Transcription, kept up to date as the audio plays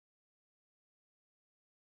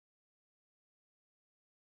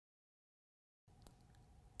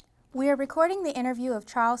We are recording the interview of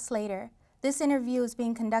Charles Sleighter. This interview is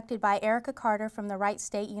being conducted by Erica Carter from the Wright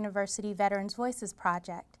State University Veterans Voices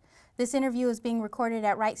Project. This interview is being recorded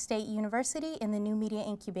at Wright State University in the New Media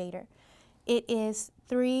Incubator. It is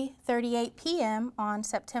 3:38 p.m. on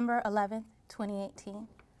September 11th, 2018.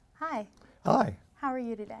 Hi. Hi. How are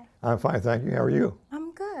you today? I'm fine, thank you. How are you?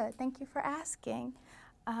 I'm good. Thank you for asking.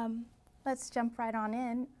 Let's jump right on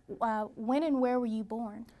in. When and where were you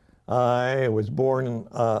born? I was born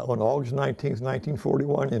on August 19th,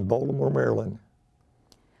 1941 in Baltimore, Maryland.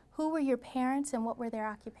 Who were your parents and what were their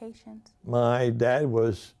occupations? My dad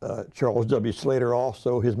was Charles W. Sleighter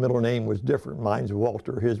also. His middle name was different. Mine's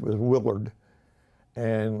Walter, his was Willard.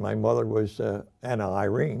 And my mother was Anna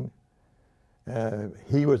Irene.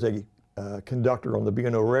 He was a conductor on the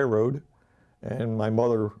B&O Railroad, and my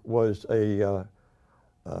mother was a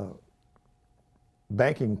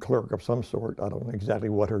banking clerk of some sort. I don't know exactly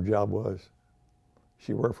what her job was.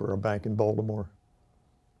 She worked for a bank in Baltimore.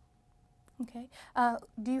 Okay.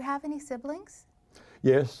 Do you have any siblings?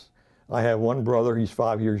 Yes, I have one brother. He's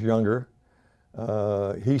 5 years younger.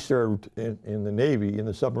 He served in the Navy, in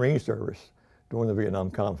the submarine service during the Vietnam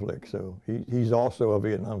conflict, so he's also a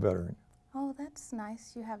Vietnam veteran. Oh, that's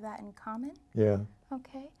nice. You have that in common? Yeah.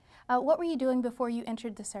 Okay. What were you doing before you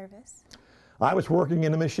entered the service? I was working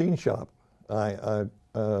in a machine shop. I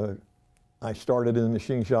started in the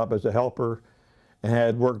machine shop as a helper and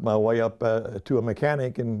had worked my way up to a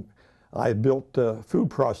mechanic, and I built food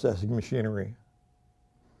processing machinery.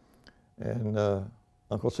 And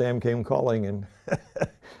Uncle Sam came calling, and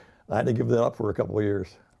I had to give that up for a couple of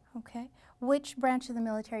years. Okay. Which branch of the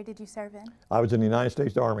military did you serve in? I was in the United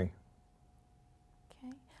States Army.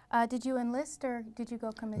 Okay. Did you enlist or did you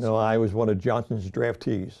go commissioned? No, I was one of Johnson's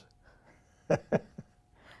draftees.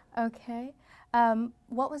 Okay.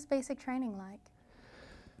 What was basic training like?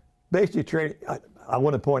 Basic training, I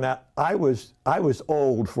want to point out, I was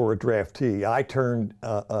old for a draftee. I turned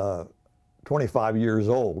 25 years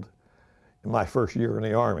old in my first year in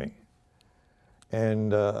the Army.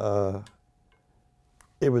 And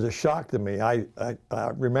it was a shock to me. I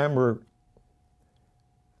remember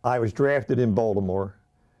I was drafted in Baltimore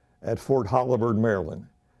at Fort Holabird, Maryland.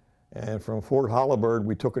 And from Fort Holabird,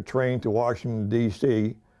 we took a train to Washington,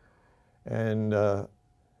 D.C., and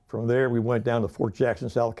from there we went down to Fort Jackson,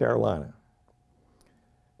 South Carolina.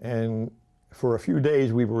 And for a few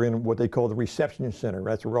days we were in what they call the reception center.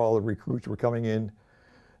 That's where all the recruits were coming in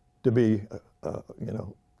to be,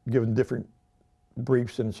 given different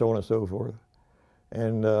briefs and so on and so forth.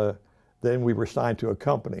 And then we were assigned to a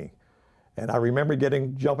company. And I remember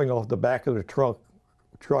jumping off the back of the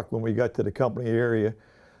truck when we got to the company area.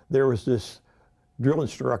 There was this drill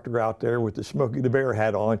instructor out there with the Smokey the Bear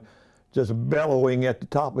hat on, just bellowing at the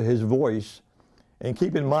top of his voice. And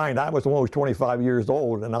keep in mind, I was almost 25 years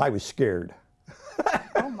old and I was scared.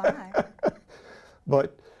 Oh my.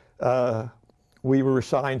 But we were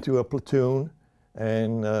assigned to a platoon,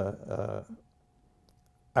 and our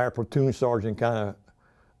platoon sergeant kind of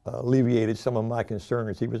alleviated some of my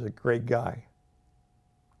concerns. He was a great guy.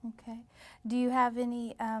 Okay. Do you have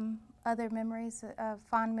any other memories,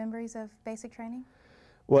 fond memories of basic training?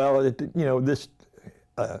 Well,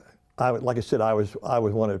 like I said, I was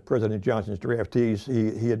one of President Johnson's draftees.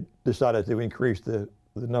 He had decided to increase the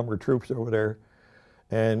number of troops over there,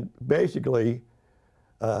 and basically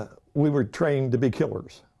we were trained to be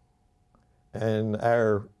killers. And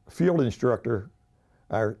our field instructor,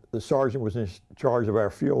 the sergeant was in charge of our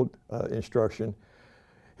field instruction.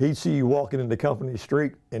 He'd see you walking in the company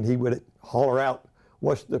street, and he would holler out,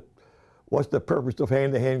 "What's the purpose of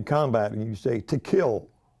hand-to-hand combat?" And you say, "To kill."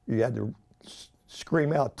 You had to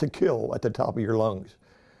scream out, "To kill," at the top of your lungs.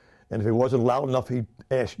 And if it wasn't loud enough, he'd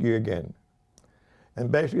ask you again.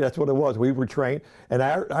 And basically that's what it was. We were trained, and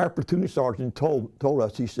our platoon sergeant told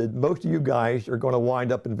us, he said, "Most of you guys are going to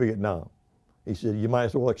wind up in Vietnam." He said, "You might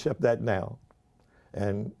as well accept that now."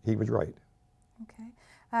 And he was right. Okay.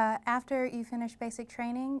 After you finished basic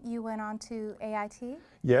training, you went on to AIT?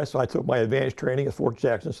 Yes, I took my advanced training at Fort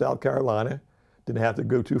Jackson, South Carolina. Didn't have to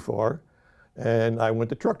go too far. And I went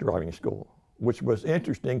to truck driving school, which was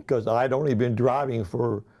interesting because I'd only been driving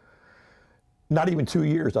for not even 2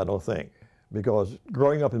 years, I don't think. Because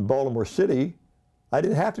growing up in Baltimore City, I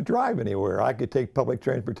didn't have to drive anywhere. I could take public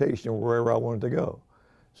transportation wherever I wanted to go.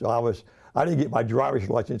 So I didn't get my driver's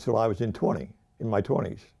license until I was in my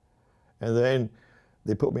 20s. And then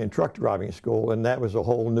they put me in truck driving school, and that was a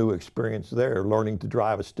whole new experience there, learning to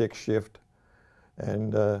drive a stick shift.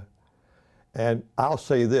 And I'll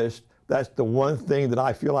say this, that's the one thing that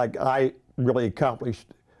I feel like I really accomplished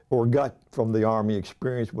or got from the Army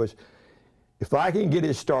experience was, if I can get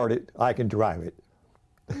it started, I can drive it.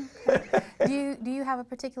 Do you have a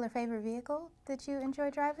particular favorite vehicle that you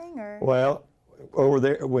enjoy driving, or? Well, over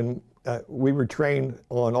there when we were trained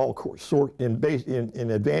on all sort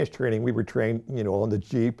in advanced training, we were trained, you know, on the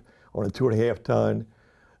Jeep, on a 2.5 ton,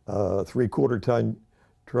 3/4 ton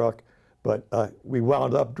truck, but we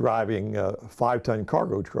wound up driving 5-ton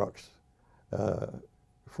cargo trucks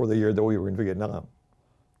for the year that we were in Vietnam.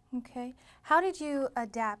 Okay. How did you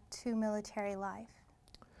adapt to military life?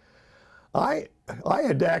 I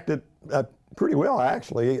adapted pretty well,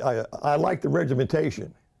 actually. I like the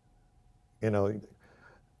regimentation. You know,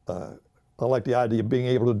 I like the idea of being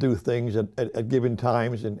able to do things at given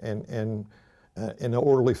times and in an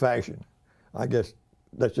orderly fashion. I guess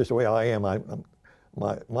that's just the way I am.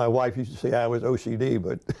 My wife used to say I was OCD,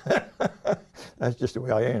 but that's just the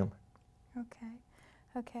way I am. Okay.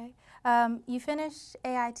 Okay. You finished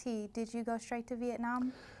AIT. Did you go straight to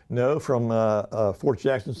Vietnam? No, from Fort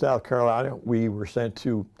Jackson, South Carolina, we were sent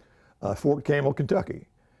to Fort Campbell, Kentucky.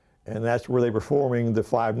 And that's where they were forming the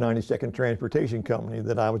 592nd Transportation Company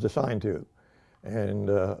that I was assigned to. And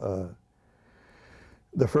the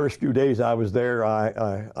first few days I was there,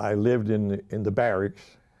 I lived in the barracks.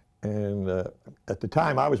 And at the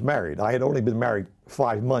time I was married. I had only been married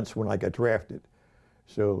 5 months when I got drafted.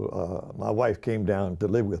 So my wife came down to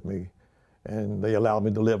live with me, and they allowed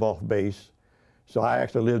me to live off base. So I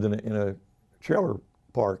actually lived in a trailer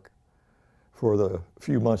park for the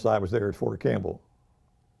few months I was there at Fort Campbell.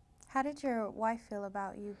 How did your wife feel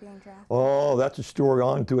about you being drafted? Oh, that's a story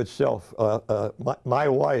unto itself. My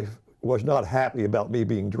wife was not happy about me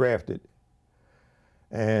being drafted.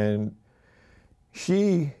 And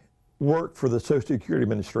she worked for the Social Security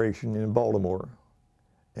Administration in Baltimore.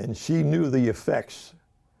 And she knew the effects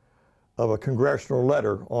of a congressional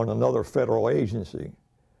letter on another federal agency.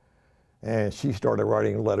 And she started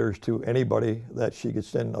writing letters to anybody that she could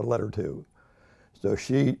send a letter to. So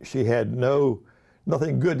she had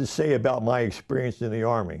nothing good to say about my experience in the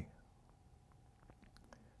Army.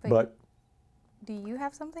 But do you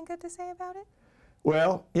have something good to say about it?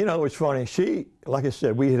 Well, you know, it's funny. She, like I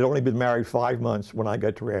said, we had only been married 5 months when I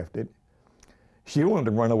got drafted. She wanted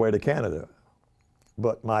to run away to Canada.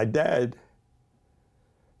 But my dad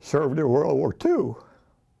served in World War II.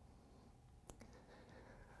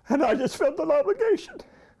 And I just felt an obligation.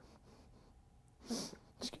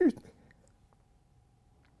 Excuse me.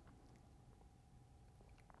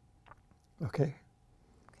 Okay.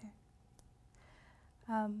 Okay.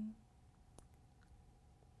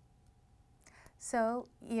 So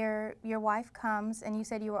your wife comes, and you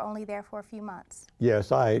said you were only there for a few months.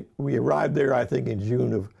 Yes, we arrived there, I think, in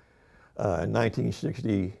June of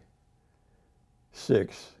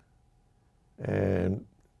 1966, and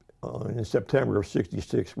in September of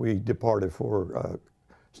 '66 we departed for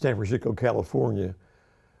San Francisco, California,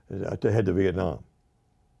 to head to Vietnam.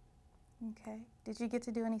 Okay. Did you get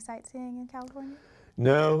to do any sightseeing in California?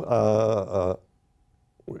 No,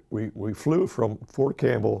 we flew from Fort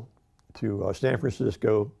Campbell to San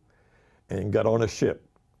Francisco and got on a ship.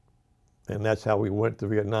 And that's how we went to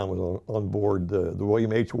Vietnam, was on board the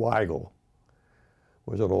William H. Weigel.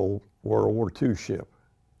 Was an old World War II ship.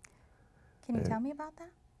 Can you tell me about that?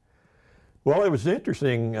 Well, it was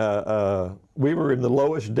interesting. We were in the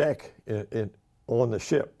lowest deck on the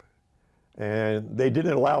ship, and they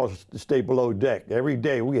didn't allow us to stay below deck. Every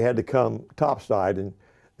day we had to come topside and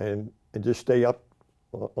just stay up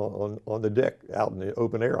on the deck out in the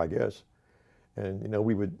open air, I guess. And you know,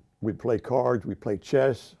 we'd play cards, we'd play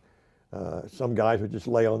chess. Some guys would just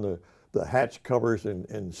lay on the hatch covers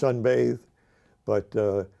and sunbathe. But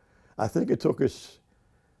I think it took us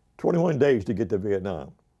 21 days to get to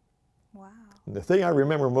Vietnam. Wow. And the thing I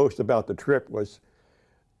remember most about the trip was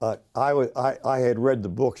I had read the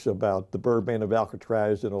books about the Birdman of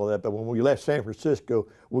Alcatraz and all that, but when we left San Francisco,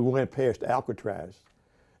 we went past Alcatraz.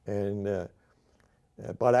 And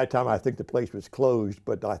by that time, I think the place was closed,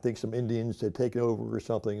 but I think some Indians had taken over or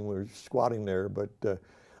something and were squatting there. But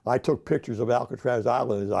I took pictures of Alcatraz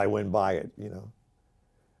Island as I went by it, you know.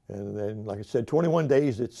 And then, like I said, 21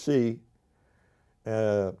 days at sea.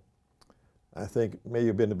 I think it may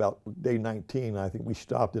have been about day 19. I think we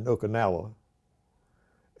stopped in Okinawa,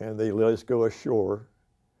 and they let us go ashore.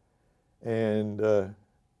 And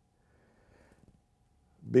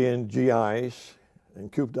being GIs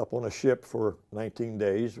and cooped up on a ship for 19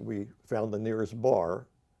 days, we found the nearest bar.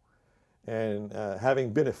 And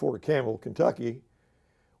having been at Fort Campbell, Kentucky,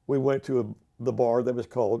 we went to the bar that was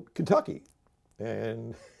called Kentucky.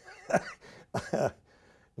 And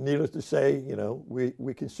needless to say, you know,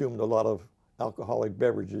 we consumed a lot of alcoholic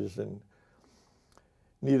beverages and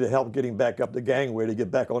needed help getting back up the gangway to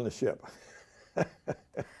get back on the ship.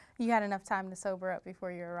 You had enough time to sober up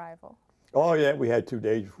before your arrival. Oh yeah, we had 2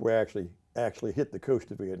 days before we actually hit the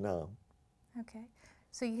coast of Vietnam. Okay.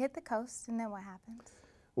 So you hit the coast, and then what happens?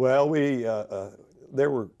 Well, there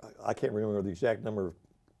were, I can't remember the exact number of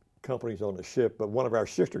companies on the ship, but one of our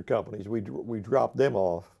sister companies, we dropped them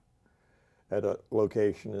off at a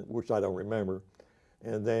location, which I don't remember,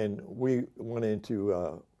 and then we went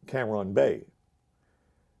into Cameron Bay,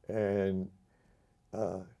 and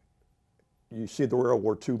you see the World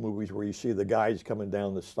War II movies where you see the guys coming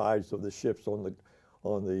down the sides of the ships on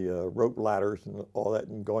the rope ladders and all that,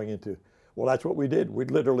 and going into. Well, that's what we did. We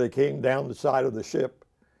literally came down the side of the ship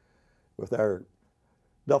with our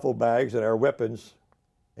duffel bags and our weapons,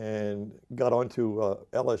 and got onto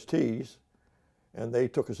LSTs, and they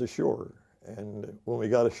took us ashore. And when we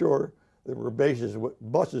got ashore, there were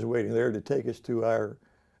buses waiting there to take us to our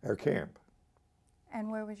camp. And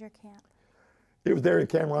where was your camp? It was there in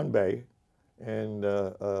Cameron Bay, and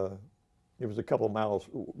it was a couple of miles.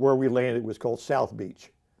 Where we landed was called South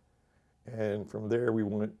Beach, and from there we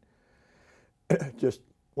went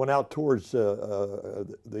out towards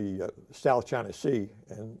the South China Sea,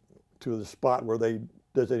 and to the spot where they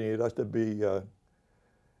designated us to be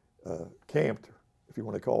camped, if you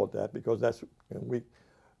want to call it that, because that's when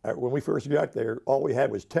we first got there, all we had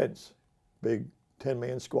was tents, big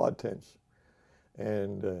 10-man squad tents,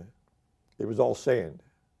 and it was all sand.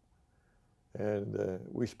 And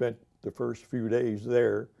we spent the first few days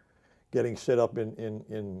there getting set up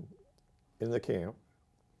in the camp.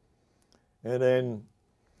 And then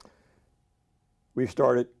we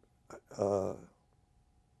started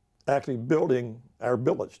actually building our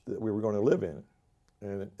billets that we were going to live in.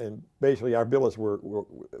 And basically our billets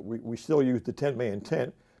we still used the 10-man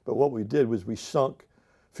tent, but what we did was we sunk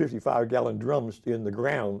 55-gallon drums in the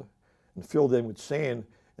ground and filled them with sand,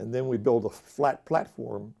 and then we built a flat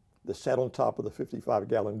platform that sat on top of the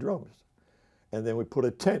 55-gallon drums. And then we put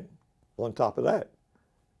a tent on top of that,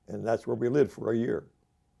 and that's where we lived for a year.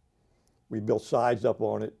 We built sides up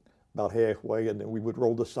on it about halfway, and then we would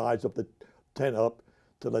roll the sides of the tent up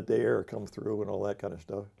to let the air come through and all that kind of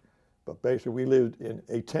stuff. But basically, we lived in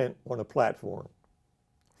a tent on a platform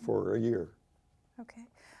for a year. Okay.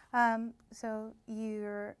 So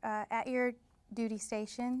you're at your duty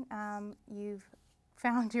station. You've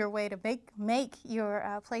found your way to make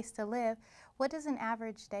your place to live. What does an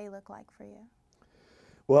average day look like for you?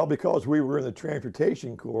 Well, because we were in the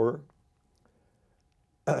Transportation Corps,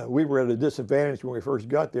 we were at a disadvantage when we first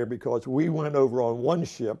got there, because we went over on one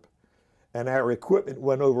ship and our equipment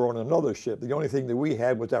went over on another ship. The only thing that we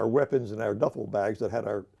had was our weapons and our duffel bags that had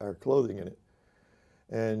our clothing in it.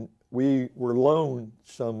 And we were loaned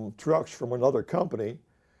some trucks from another company,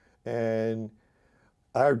 and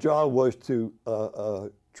our job was to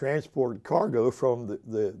transport cargo from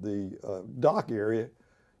the dock area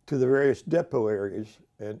to the various depot areas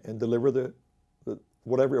and deliver the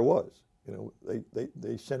whatever it was. You know,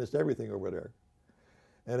 they sent us everything over there.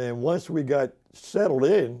 And then once we got settled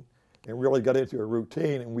in and really got into a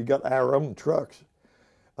routine and we got our own trucks,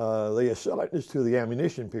 they assigned us to the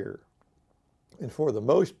ammunition pier. And for the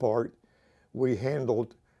most part, we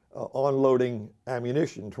handled unloading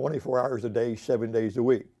ammunition 24 hours a day, 7 days a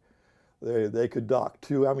week. They could dock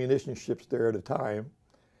 2 ammunition ships there at a time,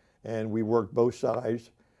 and we worked both sides.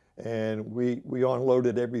 And we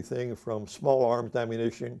unloaded everything from small arms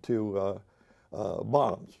ammunition to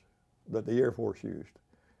bombs that the Air Force used.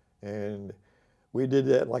 And we did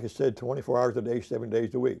that, like I said, 24 hours a day, 7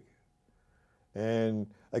 days a week. And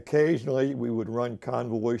occasionally we would run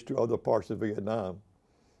convoys to other parts of Vietnam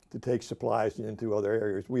to take supplies into other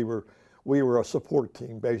areas. We were a support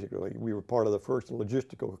team, basically. We were part of the 1st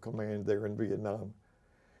Logistical Command there in Vietnam.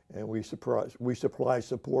 And we supply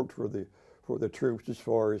support for the troops as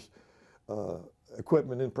far as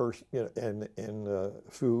equipment in person, you know, and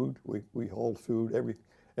food. We hauled food.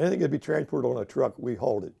 Anything that could be transported on a truck, we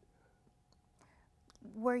hauled it.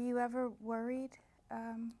 Were you ever worried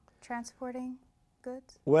transporting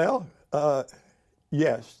goods? Well,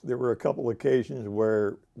 yes, there were a couple of occasions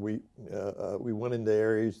where we went into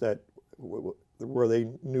areas where they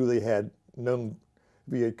knew they had known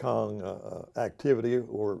Viet Cong activity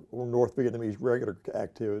or North Vietnamese regular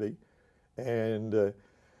activity, and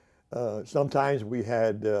sometimes we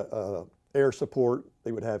had air support.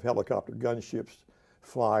 They would have helicopter gunships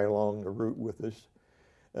fly along the route with us,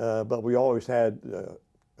 but we always had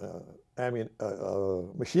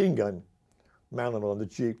machine gun mounted on the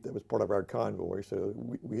Jeep that was part of our convoy. So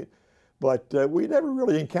we never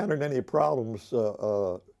really encountered any problems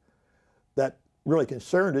that really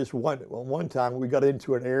concerned us. One time we got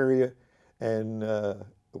into an area and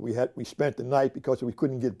we spent the night because we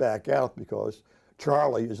couldn't get back out because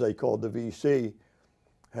Charlie, as they called the VC,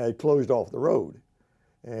 had closed off the road.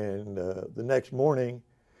 And the next morning,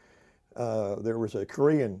 there was a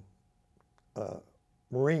Korean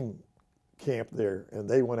Marine camp there, and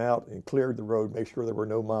they went out and cleared the road, made sure there were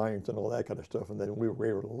no mines and all that kind of stuff, and then we were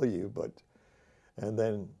able to leave. And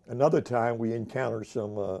then another time we encountered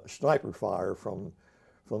some sniper fire from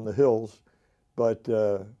the hills, but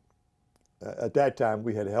at that time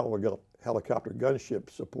we had helicopter gunship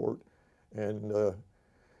support, and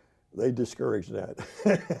they discouraged that.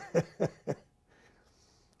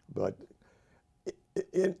 But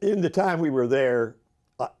in the time we were there,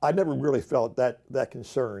 I never really felt that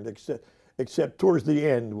concerned, except towards the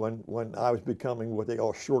end when I was becoming what they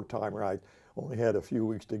call short timer. I only had a few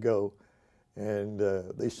weeks to go, and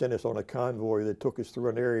they sent us on a convoy that took us through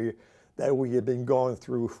an area that we had been going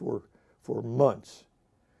through for months.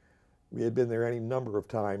 We had been there any number of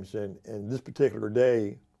times, and this particular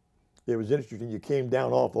day, it was interesting. You came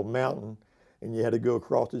down off a mountain, and you had to go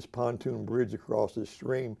across this pontoon bridge across this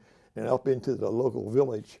stream and up into the local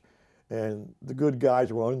village. And the good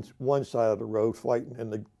guys were on one side of the road fighting,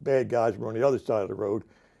 and the bad guys were on the other side of the road.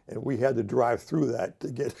 And we had to drive through that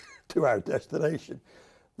to get to our destination.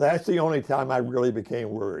 That's the only time I really became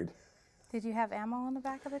worried. Did you have ammo on the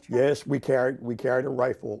back of the truck? Yes, we carried a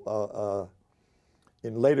rifle.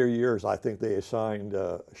 In later years, I think they assigned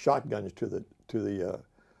shotguns to the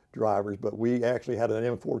drivers, but we actually had an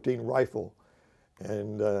M14 rifle,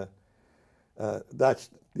 and that's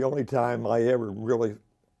the only time I ever really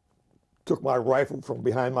took my rifle from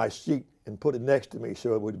behind my seat and put it next to me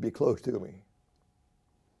so it would be close to me.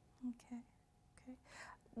 Okay.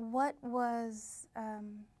 What was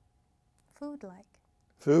food like?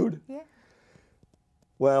 Food? Yeah.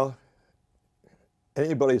 Well,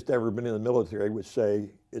 anybody that's ever been in the military would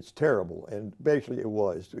say it's terrible, and basically it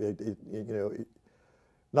was.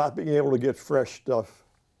 Not being able to get fresh stuff,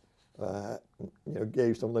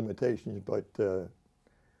 gave some limitations, but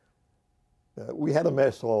we had a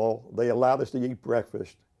mess hall. They allowed us to eat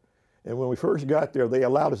breakfast, and when we first got there, they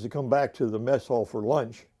allowed us to come back to the mess hall for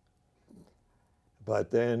lunch,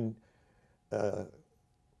 but then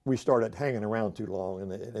we started hanging around too long,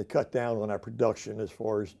 and it cut down on our production as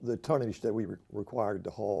far as the tonnage that we were required to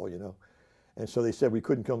haul, And so they said we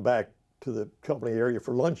couldn't come back to the company area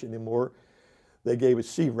for lunch anymore. They gave us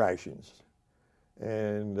sea rations,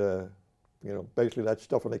 and basically that's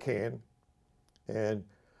stuff in a can. And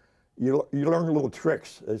you learn little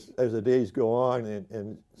tricks as the days go on,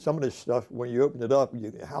 and some of this stuff, when you open it up,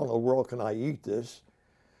 how in the world can I eat this?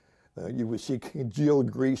 You would see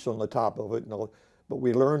congealed grease on the top of it, and all. But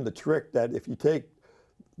we learned the trick that if you take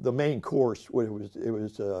the main course, it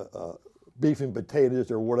was beef and potatoes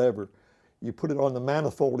or whatever, you put it on the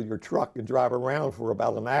manifold of your truck and drive around for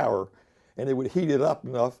about an hour, and it would heat it up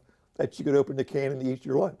enough that you could open the can and eat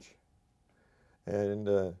your lunch. And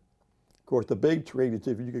of course, the big treat is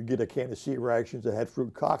if you could get a can of sea rations that had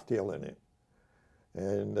fruit cocktail in it.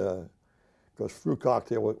 And because fruit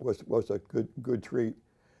cocktail was a good treat.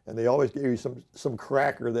 And they always gave you some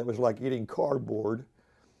cracker that was like eating cardboard,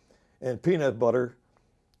 and peanut butter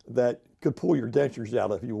that could pull your dentures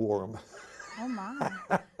out if you wore them. Oh my.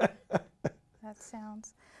 That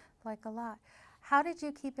sounds like a lot. How did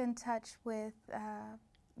you keep in touch with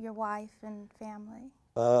your wife and family?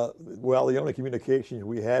 Well, the only communication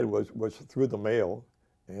we had was through the mail,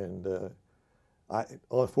 and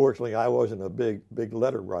unfortunately I wasn't a big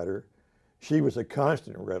letter writer. She was a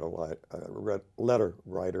constant letter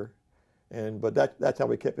writer, but that's how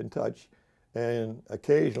we kept in touch. And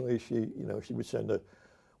occasionally she would send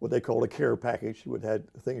what they called a care package. She would have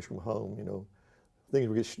things from home, things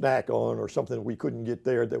we could snack on or something we couldn't get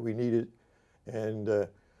there that we needed. And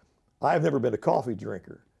I've never been a coffee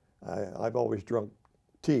drinker. I've always drunk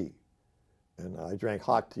tea, and I drank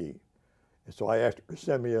hot tea. And so I asked her to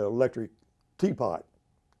send me an electric teapot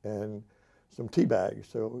and some tea bags.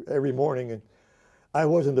 So every morning, and I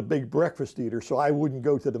wasn't a big breakfast eater, so I wouldn't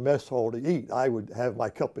go to the mess hall to eat. I would have my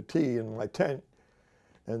cup of tea in my tent,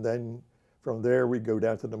 and then from there we'd go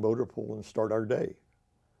down to the motor pool and start our day.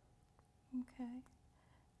 Okay.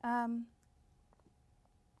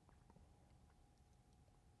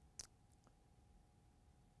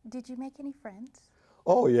 Did you make any friends?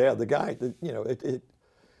 Oh yeah, the guy,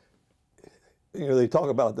 they talk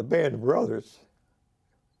about the band of brothers,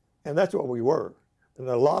 and that's what we were. And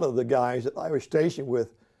a lot of the guys that I was stationed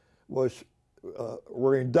with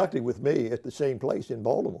were inducted with me at the same place in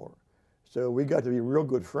Baltimore. So we got to be real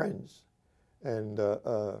good friends. And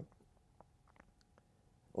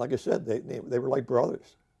like I said, they were like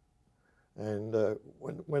brothers. And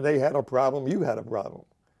when they had a problem, you had a problem.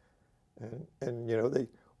 And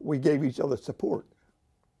we gave each other support.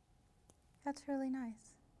 That's really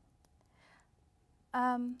nice.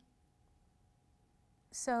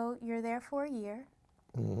 So you're there for a year.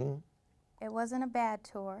 Mm-hmm. It wasn't a bad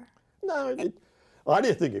tour. No, I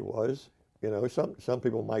didn't think it was. You know, some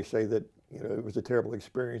people might say that, you know, it was a terrible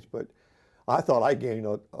experience, but I thought I gained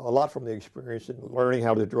a lot from the experience and learning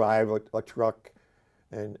how to drive a truck,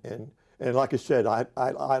 and like I said, I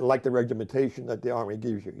like the regimentation that the Army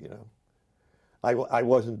gives you. You know, I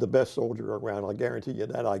wasn't the best soldier around. I guarantee you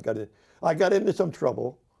that. I got into some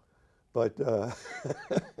trouble, but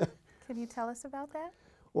Could you tell us about that?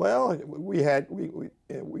 well, we had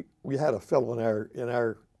a fellow in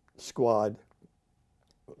our squad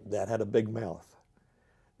that had a big mouth,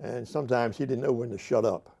 and sometimes he didn't know when to shut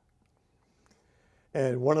up.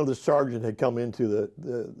 And one of the sergeants had come into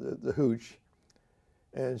the hooch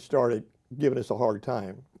and started giving us a hard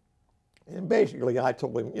time. And basically, I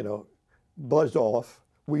told him, you know, buzz off.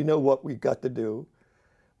 We know what we got to do.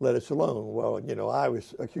 Let us alone. Well, you know, I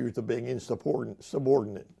was accused of being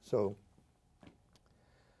subordinate. So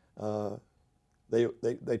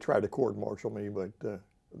they tried to court-martial me, but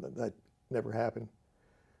that never happened.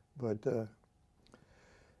 But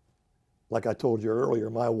like I told you earlier,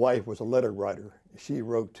 my wife was a letter writer. She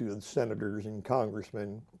wrote to the senators and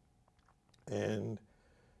congressmen. And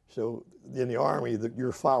so in the Army,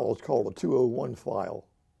 your file is called a 201 file.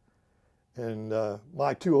 And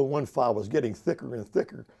my 201 file was getting thicker and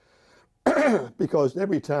thicker because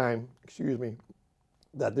every time, excuse me,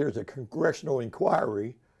 that there's a congressional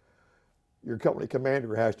inquiry, your company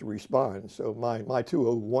commander has to respond. So my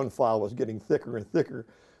 201 file was getting thicker and thicker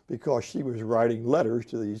because she was writing letters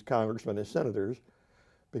to these congressmen and senators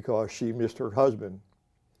because she missed her husband.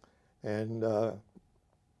 And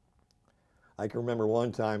I can remember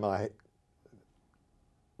one time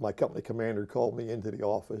my company commander called me into the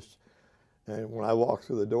office, and when I walked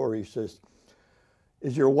through the door, he says,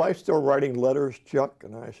 "Is your wife still writing letters, Chuck?"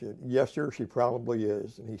 And I said, "Yes, sir, she probably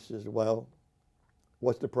is." And he says, "Well,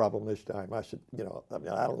 what's the problem this time?" I said, "You know, I mean,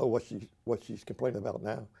 I don't know what she's complaining about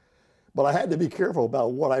now." But I had to be careful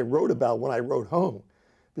about what I wrote about when I wrote home,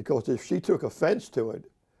 because if she took offense to it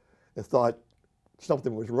and thought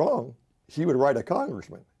something was wrong, she would write a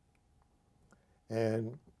congressman.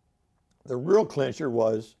 And the real clincher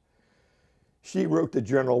was she wrote to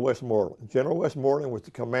General Westmoreland. General Westmoreland was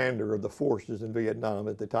the commander of the forces in Vietnam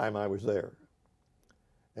at the time I was there.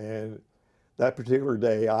 And that particular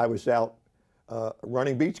day, I was out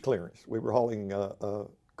running beach clearance. We were hauling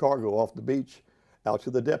cargo off the beach out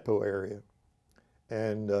to the depot area.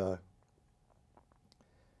 And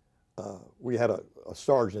we had a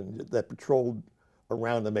sergeant that patrolled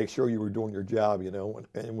around to make sure you were doing your job, you know.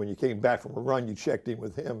 And when you came back from a run, you checked in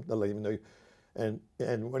with him to let him know.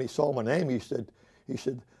 And when he saw my name, he said,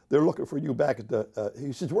 "They're looking for you back at the,"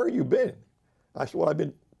 he says, "Where have you been?" I said, "Well, I've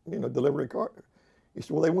been, you know, delivering car." He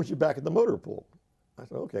said, "Well, they want you back at the motor pool." I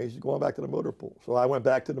said, "Okay." He's going back to the motor pool. So I went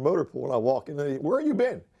back to the motor pool and I walked in and "Where have you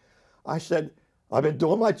been?" I said, "I've been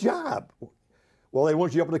doing my job." "Well, they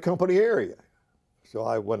want you up in the company area." So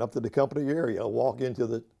I went up to the company area. I walked into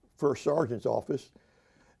the first sergeant's office,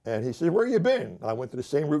 and he said, "Where you been?" I went to the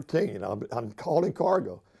same routine. I'm calling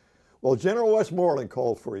cargo. "Well, General Westmoreland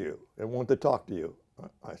called for you and wanted to talk to you."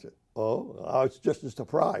 I said, "Oh," I was just as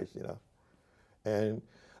surprised, you know. And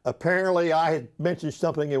apparently I had mentioned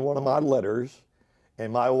something in one of my letters,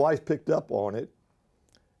 and my wife picked up on it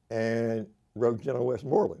and wrote General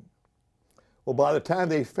Westmoreland. Well, by the time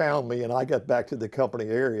they found me and I got back to the company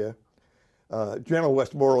area, General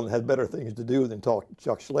Westmoreland had better things to do than talk to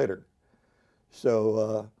Chuck Sleighter.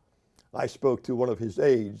 So I spoke to one of his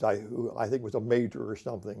aides, who I think was a major or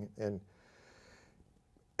something, and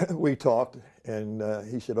we talked, and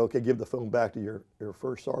he said, "Okay, give the phone back to your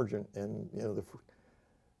first sergeant." And you know,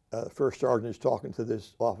 the first sergeant is talking to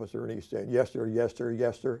this officer, and he said, "Yes, sir, yes, sir,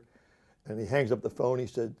 yes, sir." And he hangs up the phone. He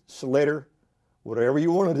said, "Sleighter, whatever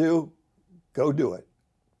you want to do, go do it.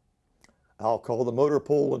 I'll call the motor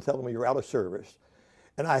pool and tell them you're out of service."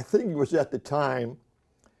 And I think it was at the time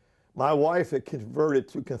my wife had converted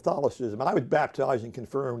to Catholicism. I was baptized and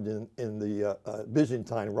confirmed in the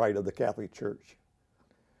Byzantine rite of the Catholic Church,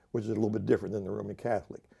 which is a little bit different than the Roman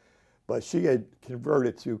Catholic. But she had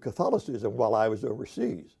converted to Catholicism while I was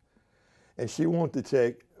overseas. And she wanted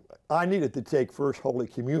to I needed to take First Holy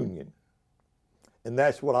Communion. And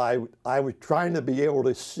that's what I was trying to be able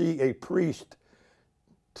to see a priest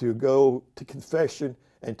to go to confession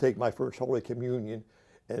and take my First Holy Communion.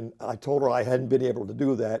 And I told her I hadn't been able to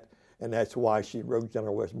do that, and that's why she wrote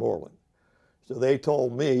General Westmoreland. So they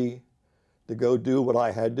told me to go do what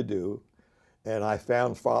I had to do, and I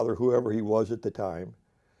found Father, whoever he was at the time,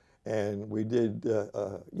 and we did.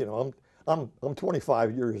 You know, I'm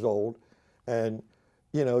 25 years old, and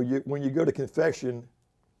you know, when you go to confession,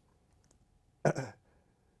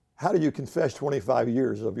 how do you confess 25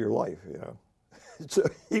 years of your life, you know? So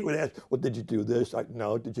he would ask, well, did you do this?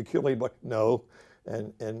 No. Did you kill anybody? No.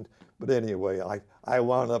 But anyway, I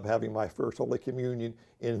wound up having my first Holy Communion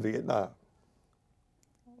in Vietnam.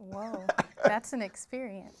 Whoa, that's an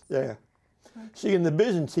experience. Yeah. See, in the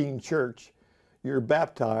Byzantine church, you're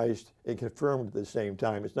baptized and confirmed at the same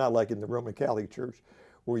time. It's not like in the Roman Catholic Church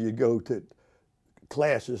where you go to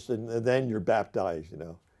classes and then you're baptized, you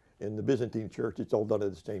know. In the Byzantine church, it's all done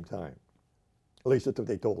at the same time. At least that's what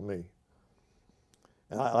they told me.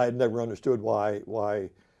 And I had never understood why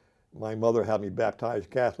my mother had me baptized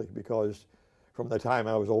Catholic, because from the time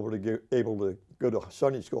I was able to go to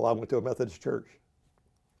Sunday school, I went to a Methodist church.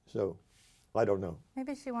 So I don't know.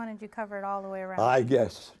 Maybe she wanted you covered all the way around. I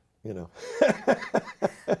guess, you know.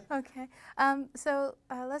 Okay. So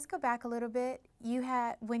let's go back a little bit. You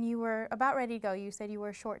had, when you were about ready to go, you said you were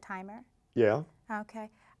a short timer. Yeah. Okay.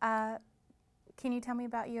 Can you tell me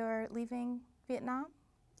about your leaving Vietnam?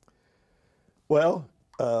 Well,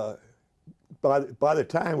 by the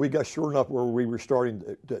time we got short enough where we were starting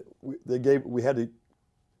we had the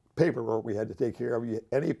paperwork we had to take care of.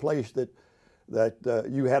 Any place that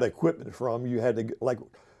you had equipment from, you had to, like,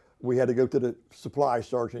 we had to go to the supply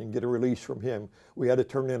sergeant and get a release from him. We had to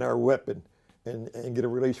turn in our weapon and get a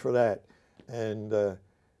release for that. And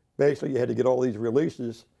basically you had to get all these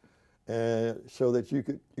releases so that you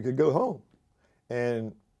could go home.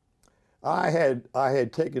 And I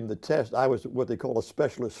had taken the test. I was what they call a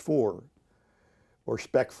specialist 4, or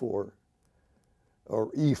spec 4,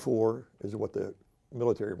 or E4 is what the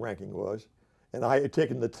military ranking was. And I had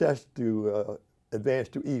taken the test to advance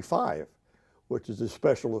to E5, which is a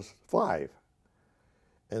specialist 5.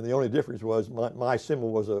 And the only difference was my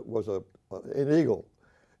symbol was an eagle,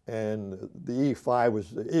 and the E5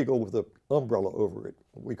 was the eagle with an umbrella over it.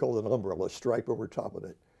 We called it an umbrella, a stripe over top of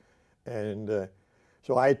it. And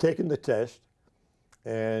so I had taken the test,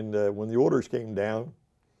 and when the orders came down,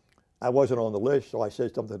 I wasn't on the list, so I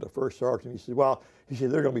said something to the first sergeant. He said, well, they're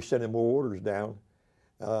going to be sending more orders down.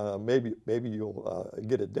 Maybe you'll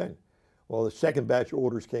get it then. Well, the second batch of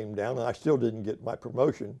orders came down, and I still didn't get my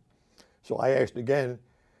promotion. So I asked again,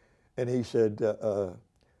 and he said,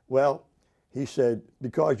 well, he said,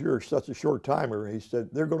 because you're such a short timer, he said,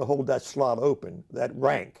 they're going to hold that slot open, that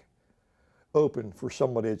rank open for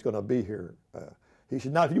somebody that's going to be here. He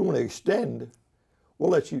said, now if you want to extend,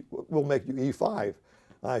 we'll make you E5.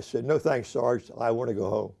 I said, no thanks, Sarge, I want to go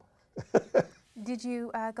home. Did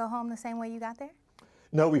you go home the same way you got there?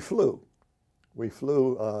 No, we flew. We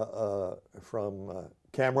flew from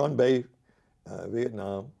Cam Ranh Bay,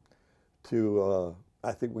 Vietnam, to,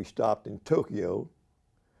 I think we stopped in Tokyo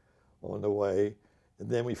on the way, and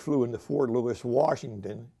then we flew into Fort Lewis,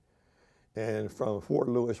 Washington, and from Fort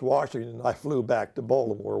Lewis, Washington, I flew back to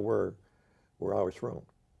Baltimore, where I was from.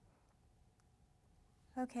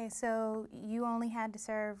 Okay, so you only had to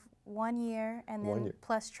serve 1 year, and then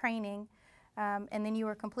plus training, and then you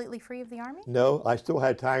were completely free of the Army? No, I still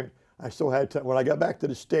had time. When I got back to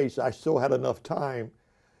the States, I still had enough time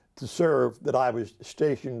to serve that I was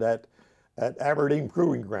stationed at Aberdeen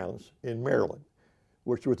Proving Grounds in Maryland,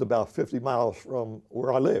 which was about 50 miles from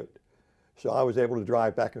where I lived. So I was able to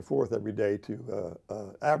drive back and forth every day to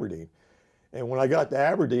Aberdeen. And when I got to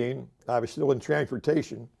Aberdeen, I was still in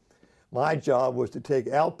transportation. My job was to take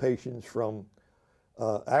outpatients from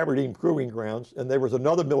Aberdeen Proving Grounds, and there was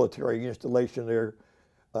another military installation there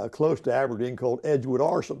close to Aberdeen called Edgewood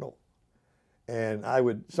Arsenal. And I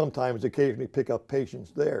would sometimes occasionally pick up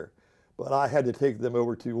patients there. But I had to take them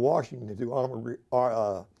over to Washington to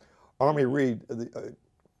Army Reed,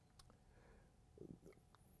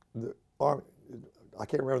 I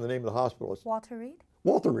can't remember the name of the hospital. Walter Reed?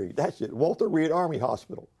 Walter Reed, that's it, Walter Reed Army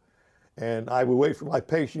Hospital. And I would wait for my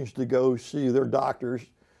patients to go see their doctors.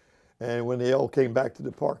 And when they all came back to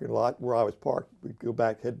the parking lot where I was parked, we'd go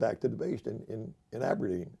back, head back to the base in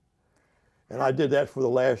Aberdeen. And I did that for the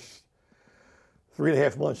last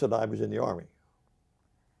 3.5 months that I was in the Army.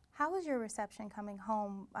 How was your reception coming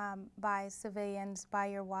home by civilians, by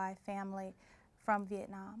your wife, family from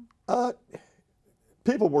Vietnam?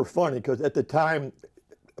 People were funny because at the time,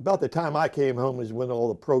 about the time I came home is when all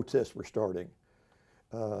the protests were starting.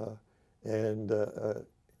 You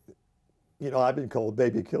know, I've been called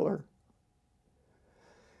baby killer.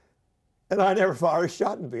 And I never fired a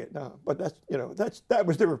shot in Vietnam, but that's, you know, that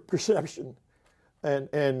was their perception.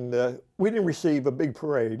 And we didn't receive a big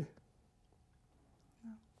parade.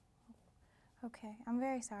 Okay, I'm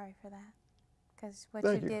very sorry for that, because what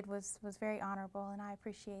Thank you you did was very honorable, and I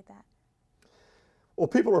appreciate that. Well,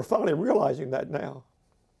 people are finally realizing that now.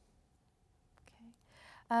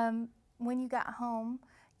 When you got home,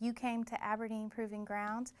 you came to Aberdeen Proving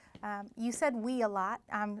Grounds. You said we a lot.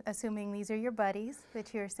 I'm assuming these are your buddies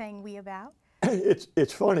that you're saying we about.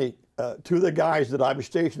 It's funny. Two of the guys that I was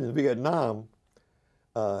stationed in Vietnam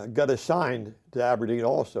got assigned to Aberdeen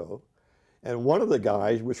also. And one of the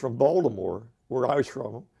guys was from Baltimore, where I was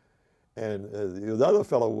from. And the other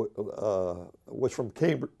fellow was from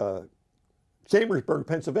Chambersburg,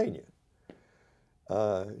 Pennsylvania.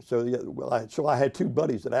 So I had two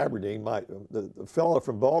buddies at Aberdeen. The fellow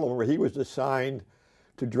from Baltimore, he was assigned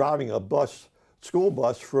to driving a bus, school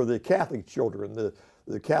bus for the Catholic children.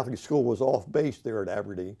 The Catholic school was off base there at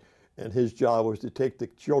Aberdeen, and his job was to take the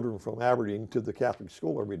children from Aberdeen to the Catholic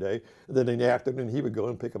school every day. And then in the afternoon, he would go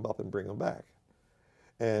and pick them up and bring them back.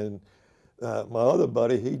 And my other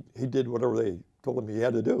buddy, he did whatever they told him he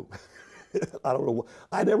had to do. I don't know.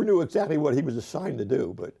 I never knew exactly what he was assigned to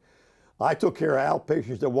do, but I took care of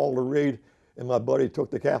outpatients at Walter Reed, and my buddy took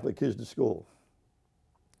the Catholic kids to school.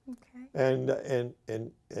 Okay.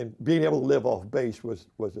 And being able to live off base was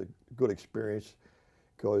a good experience,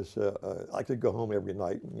 because I could go home every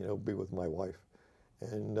night and, you know, be with my wife.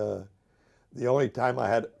 And the only time I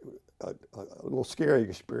had a little scary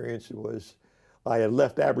experience was I had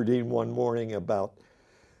left Aberdeen one morning about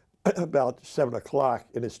 7 o'clock,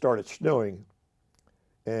 and it started snowing.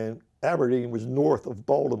 And Aberdeen was north of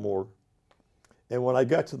Baltimore. And when I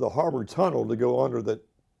got to the harbor tunnel to go under the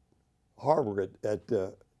harbor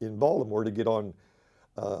in Baltimore to get on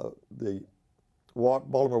the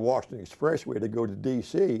Baltimore-Washington Expressway to go to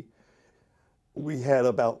D.C., we had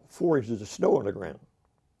about 4 inches of snow on the ground.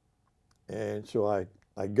 And so I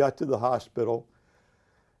got to the hospital.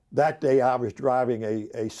 That day I was driving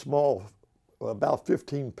a small, about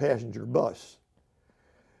 15-passenger bus.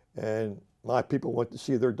 And my people went to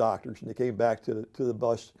see their doctors, and they came back to the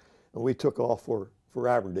bus, and we took off for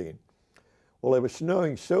Aberdeen. Well, it was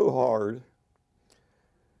snowing so hard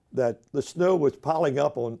that the snow was piling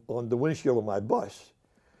up on the windshield of my bus,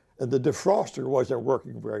 and the defroster wasn't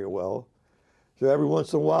working very well. So every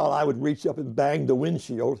once in a while, I would reach up and bang the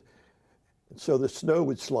windshield, so the snow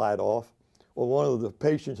would slide off. Well, one of the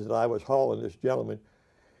patients that I was hauling, this gentleman,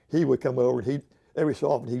 he would come over, and every so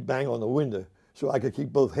often he'd bang on the window so I could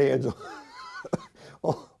keep both hands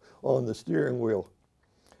on the steering wheel.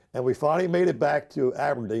 And we finally made it back to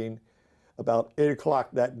Aberdeen about 8 o'clock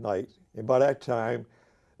that night. And by that time,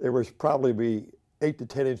 there was probably 8 to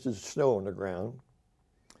 10 inches of snow on the ground.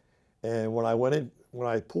 And when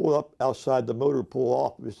I pulled up outside the motor pool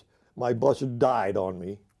office, my bus had died on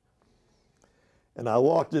me. And I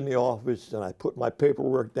walked in the office and I put my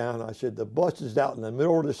paperwork down. I said, the bus is out in the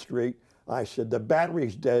middle of the street. I said, the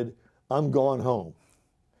battery's dead. I'm going home.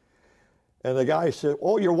 And the guy said,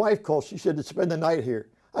 oh, your wife called. She said to spend the night here.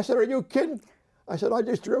 I said, are you kidding? I said, I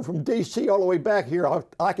just drove from D.C. all the way back here.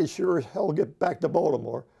 I can sure as hell get back to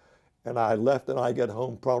Baltimore. And I left, and I got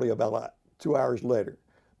home probably about 2 hours later.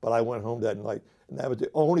 But I went home that night. And that was the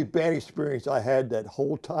only bad experience I had that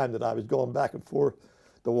whole time that I was going back and forth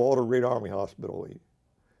to Walter Reed Army Hospital. It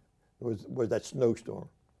was that snowstorm.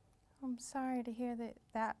 I'm sorry to hear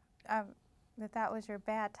that was your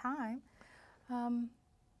bad time.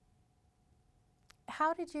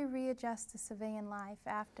 How did you readjust to civilian life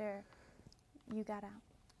after you got out?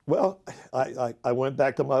 Well, I went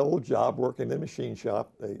back to my old job working in the machine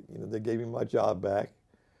shop. They gave me my job back,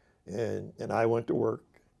 and I went to work,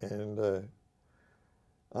 and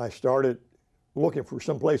I started looking for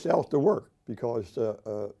someplace else to work, because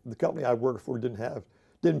the company I worked for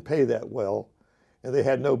didn't pay that well, and they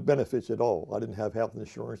had no benefits at all. I didn't have health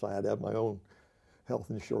insurance. I had to have my own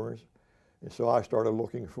health insurance, and so I started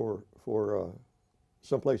looking for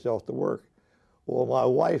someplace else to work. Well, my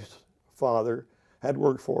wife's father had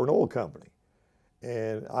worked for an oil company,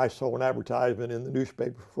 and I saw an advertisement in the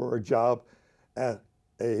newspaper for a job at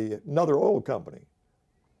another oil company.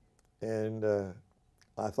 And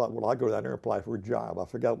I thought, well, I'll go down there and apply for a job. I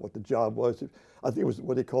forgot what the job was. I think it was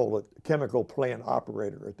what they called a chemical plant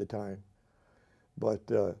operator at the time. But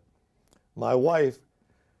my wife,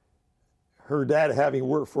 her dad having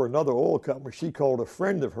worked for another oil company, she called a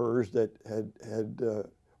friend of hers that had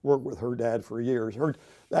worked with her dad for years.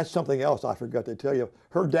 That's something else I forgot to tell you.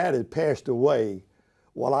 Her dad had passed away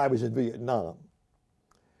while I was in Vietnam.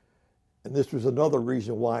 And this was another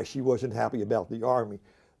reason why she wasn't happy about the Army.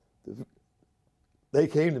 They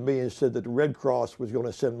came to me and said that the Red Cross was going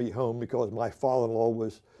to send me home because my father-in-law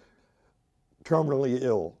was terminally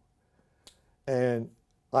ill. And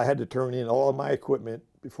I had to turn in all of my equipment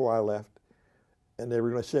before I left, and they were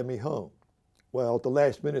going to send me home. Well, at the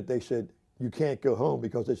last minute, they said, you can't go home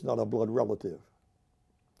because it's not a blood relative.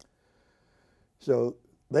 So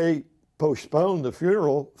they postponed the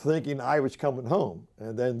funeral thinking I was coming home,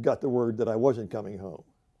 and then got the word that I wasn't coming home.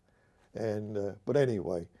 And but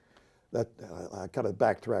anyway, that I kind of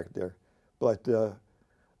backtracked there. But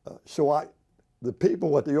so the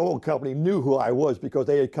people at the oil company knew who I was because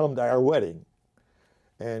they had come to our wedding,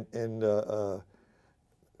 and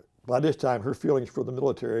by this time her feelings for the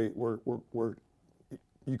military were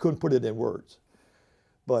you couldn't put it in words.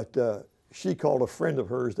 But she called a friend of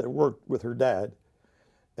hers that worked with her dad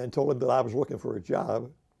and told him that I was looking for a job.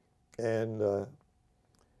 And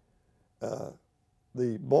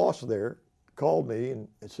the boss there called me and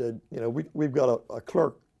said, you know, we've got a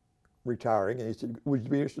clerk retiring. And he said, would you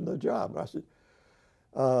be interested in the job? And I said,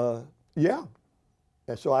 yeah.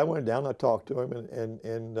 And so I went down, I talked to him,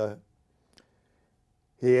 and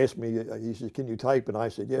he asked me, he said, can you type? And I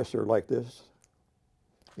said, yes, sir, like this.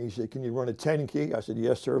 He said, can you run a 10 key? I said,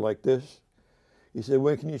 yes, sir, like this. He said,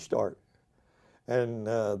 when can you start? And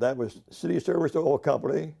that was City Service Oil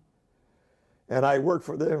Company. And I worked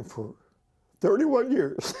for them for 31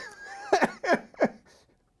 years.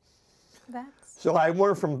 So I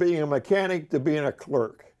went from being a mechanic to being a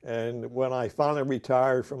clerk. And when I finally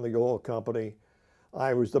retired from the oil company,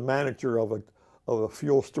 I was the manager of a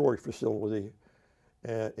fuel storage facility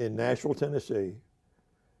in Nashville, Tennessee.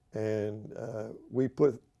 And we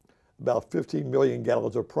put about 15 million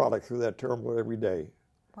gallons of product through that terminal every day.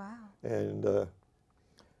 Wow. And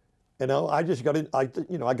you know, I just got in. I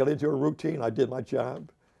got into a routine. I did my job.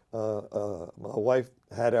 My wife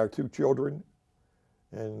had our 2 children,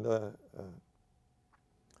 and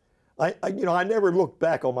I never looked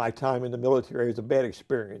back on my time in the military as a bad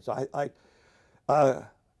experience. I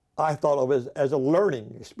thought of it as a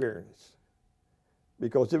learning experience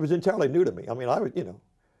because it was entirely new to me. I mean, I was, you know,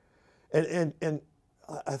 and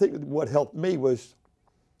I think what helped me was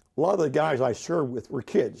a lot of the guys I served with were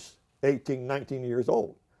kids, 18, 19 years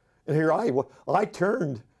old. And here I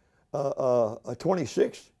turned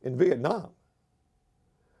 26 in Vietnam.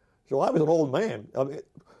 So I was an old man. I mean,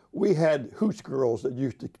 we had hooch girls that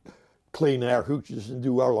used to clean our hooches and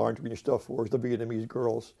do our laundry and stuff for us, the Vietnamese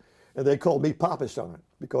girls. And they called me Papa Son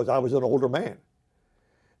because I was an older man.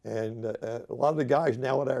 And a lot of the guys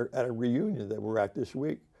now at a reunion that we're at this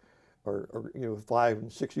week are you know, 5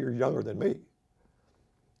 and 6 years younger than me.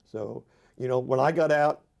 So, you know, when I got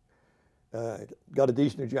out, got a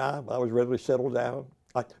decent job, I was ready to settle down.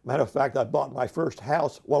 Matter of fact, I bought my first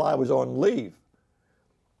house while I was on leave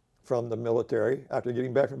from the military after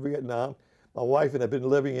getting back from Vietnam. My wife and I had been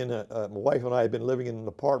living in an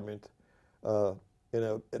apartment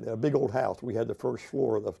in a big old house. We had the first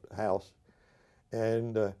floor of the house,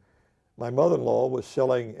 and my mother-in-law was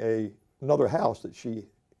selling another house that she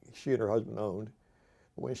and her husband owned.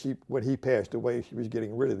 When he passed away, she was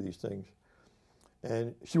getting rid of these things,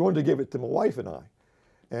 and she wanted to give it to my wife and I.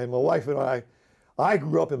 And my wife and I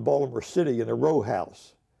grew up in Baltimore City in a row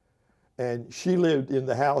house, and she lived in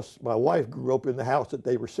the house. My wife grew up in the house that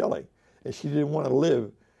they were selling, and she didn't want to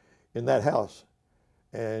live in that house.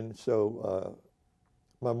 And so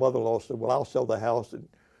my mother-in-law said, well, I'll sell the house,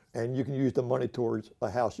 and you can use the money towards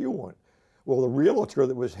a house you want. Well, the realtor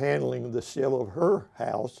that was handling the sale of her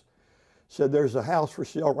house said there's a house for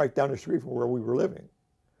sale right down the street from where we were living.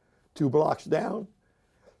 2 blocks down,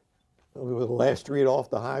 it was the last street off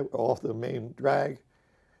the main drag.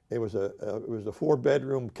 It was a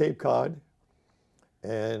 4-bedroom Cape Cod,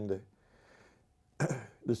 and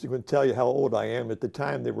this is going to tell you how old I am. At the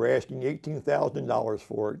time, they were asking $18,000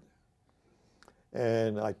 for it,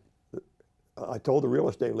 and I told the real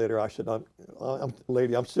estate lady, I said, I'm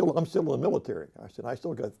still in the military. I said, I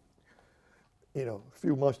still got, you know, a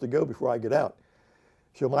few months to go before I get out.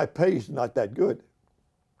 So my pay's not that good.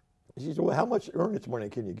 She said, well, how much earnest money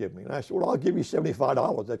can you give me? And I said, well, I'll give you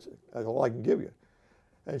 $75. That's all I can give you.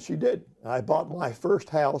 And she did. I bought my first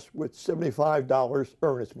house with $75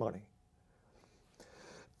 earnest money.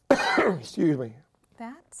 Excuse me.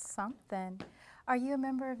 That's something. Are you a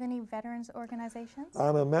member of any veterans organizations?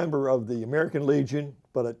 I'm a member of the American Legion,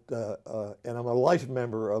 and I'm a life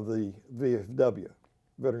member of the VFW,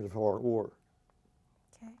 Veterans of Foreign War.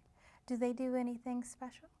 Okay. Do they do anything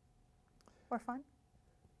special or fun?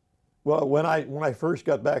 Well, when I first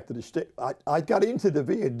got back to the state, I got into the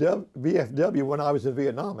VFW when I was in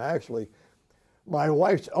Vietnam, actually. My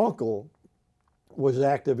wife's uncle was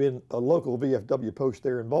active in a local VFW post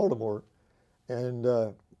there in Baltimore, and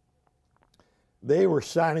they were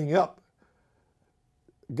signing up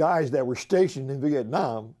guys that were stationed in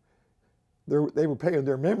Vietnam. They were paying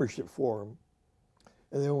their membership for them.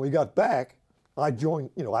 And then when we got back, I joined,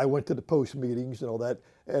 you know, I went to the post meetings and all that.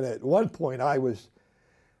 And at one point I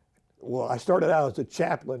started out as a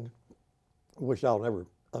chaplain, which I'll never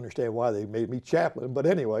understand why they made me chaplain, but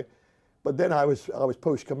anyway. But then I was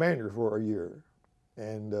post commander for a year,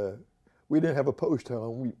 and we didn't have a post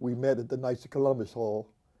home. We met at the Knights of Columbus Hall,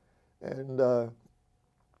 and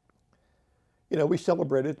you know, we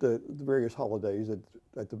celebrated the various holidays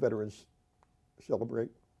that the veterans celebrate.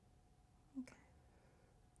 Okay.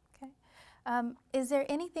 Okay. Is there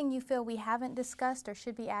anything you feel we haven't discussed or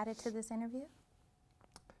should be added to this interview?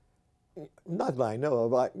 Not that I know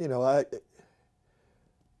of.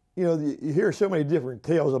 You hear so many different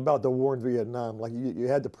tales about the war in Vietnam. Like you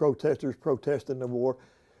had the protesters protesting the war.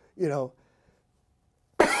 You know,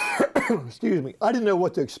 excuse me. I didn't know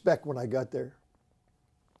what to expect when I got there,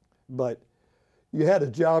 but you had a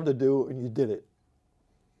job to do and you did it.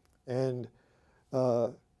 And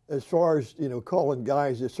as far as, you know, calling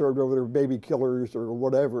guys that served over there baby killers or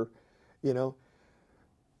whatever, you know,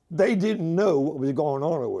 they didn't know what was going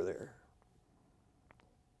on over there.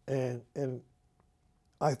 And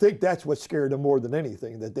I think that's what scared them more than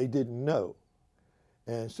anything, that they didn't know.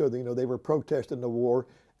 And so, you know, they were protesting the war.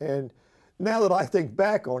 And now that I think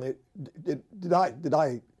back on it, did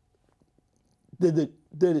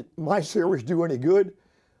my service do any good?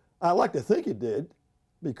 I like to think it did,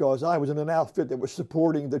 because I was in an outfit that was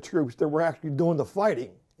supporting the troops that were actually doing the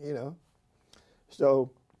fighting, you know.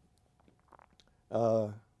 So,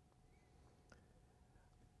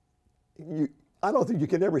 I don't think you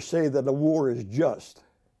can ever say that a war is just,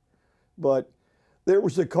 but there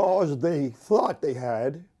was a cause they thought they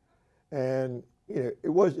had, and you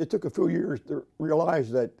know, it took a few years to realize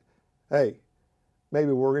that, hey,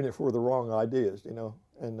 maybe we're in it for the wrong ideas, you know.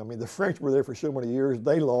 And I mean, the French were there for so many years,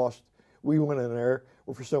 they lost. We went in there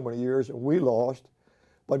for so many years and we lost.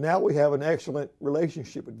 But now we have an excellent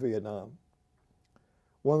relationship with Vietnam.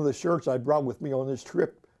 One of the shirts I brought with me on this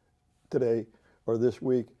trip today, or this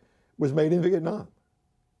week, was made in Vietnam.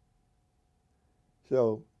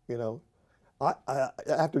 So, you know,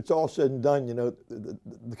 after it's all said and done, you know,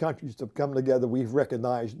 the countries have come together. We've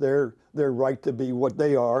recognized their right to be what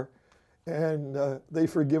they are, and they've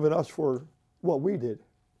forgiven us for what we did.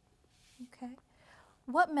 Okay.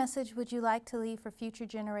 What message would you like to leave for future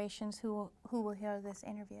generations who will hear this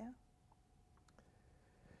interview?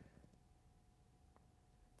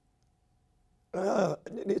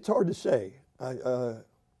 It's hard to say.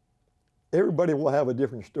 Everybody will have a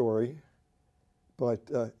different story, but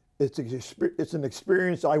it's an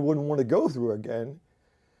experience I wouldn't want to go through again.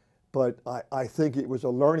 But I think it was a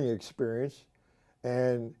learning experience.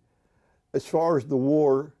 And as far as the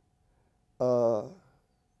war,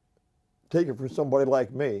 take it from somebody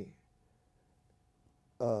like me,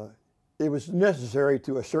 it was necessary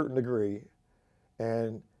to a certain degree,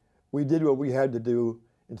 and we did what we had to do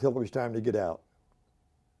until it was time to get out.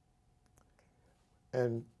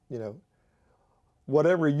 And, you know,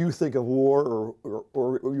 whatever you think of war,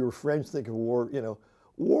 or your friends think of war, you know,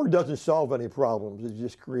 war doesn't solve any problems. It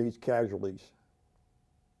just creates casualties.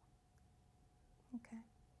 Okay.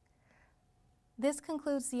 This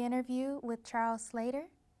concludes the interview with Charles Sleighter.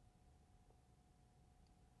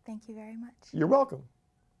 Thank you very much. You're welcome.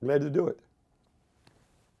 Glad to do it.